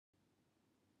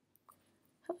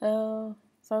So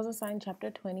I was assigned chapter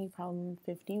 20, problem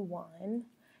 51,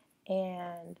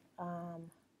 and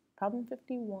problem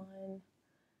 51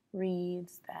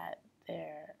 reads that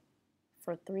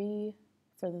for the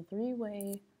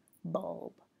three-way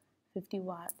bulb, 50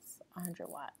 watts, 100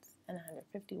 watts, and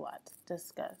 150 watts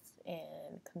discussed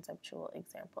in conceptual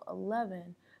example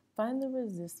 11, find the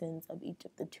resistance of each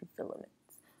of the two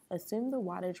filaments. Assume the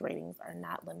wattage ratings are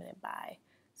not limited by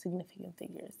significant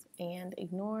figures and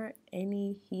ignore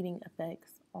any heating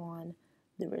effects on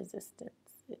the resistances.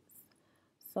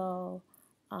 So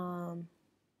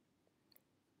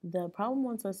the problem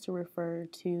wants us to refer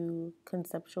to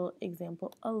conceptual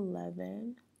example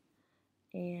 11,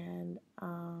 and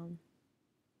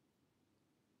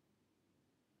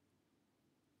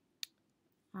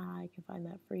I can find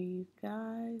that for you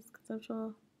guys.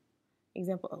 Conceptual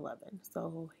example 11.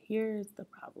 So here's the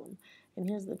problem, and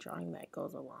here's the drawing that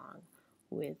goes along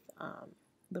with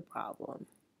the problem.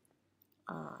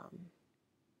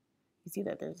 You see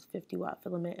that there's a 50 watt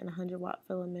filament and a 100 watt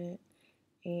filament,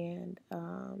 and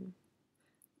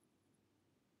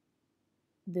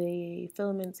the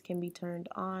filaments can be turned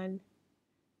on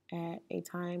at a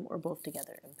time or both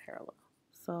together in parallel.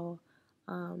 So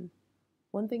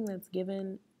one thing that's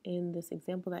given in this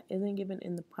example that isn't given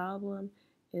in the problem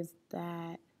is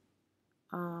that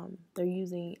they're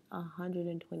using a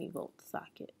 120 volt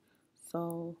socket.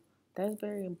 So that's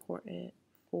very important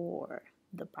for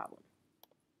the problem.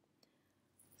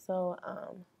 So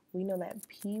we know that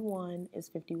P1 is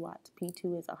 50 watts,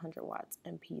 P2 is 100 watts,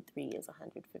 and P3 is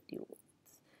 150 watts.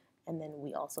 And then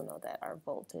we also know that our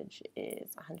voltage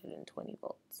is 120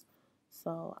 volts.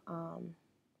 So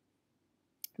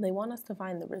they want us to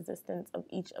find the resistance of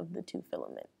each of the two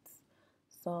filaments.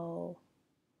 So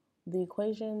the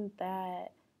equation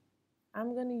that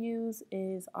I'm going to use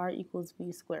is R equals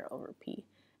V squared over P.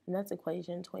 And that's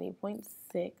equation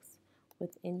 20.6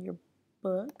 within your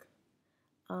book.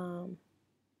 And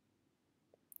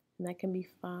that can be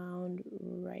found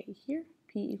right here.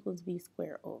 P equals V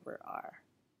squared over R.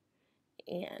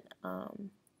 And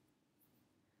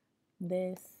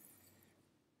this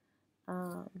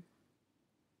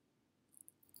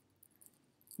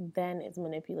then is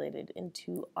manipulated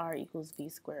into R equals V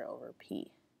squared over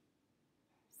P.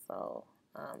 So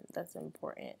that's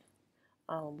important.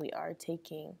 We are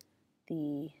taking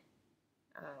the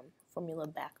formula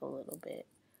back a little bit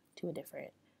to a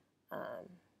different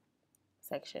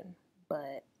section,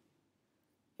 but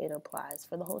it applies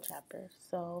for the whole chapter.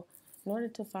 So in order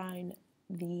to find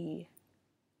the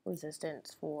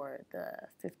resistance for the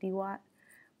 50 watt,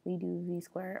 we do V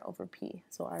squared over P.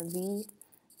 So our V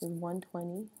is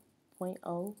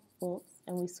 120.0 volts,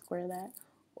 and we square that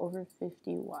over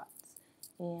 50 watts.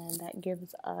 And that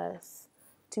gives us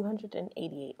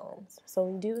 288 ohms. So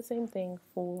we do the same thing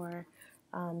for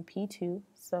P2.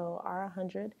 So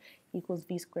R100 equals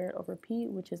V squared over P,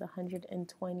 which is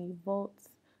 120 volts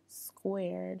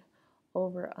squared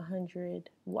over 100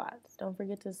 watts. Don't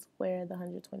forget to square the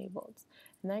 120 volts.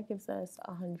 And that gives us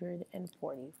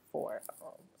 144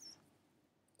 ohms.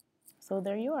 So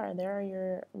there you are. There are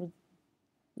your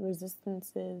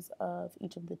resistances of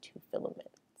each of the two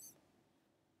filaments.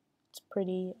 It's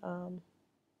pretty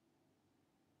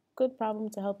good problem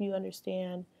to help you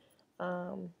understand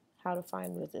how to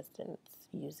find resistance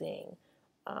using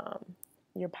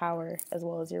your power as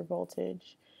well as your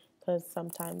voltage, because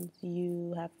sometimes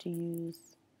you have to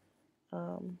use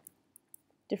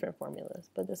different formulas,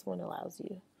 but this one allows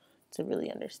you to really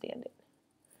understand it.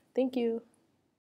 Thank you.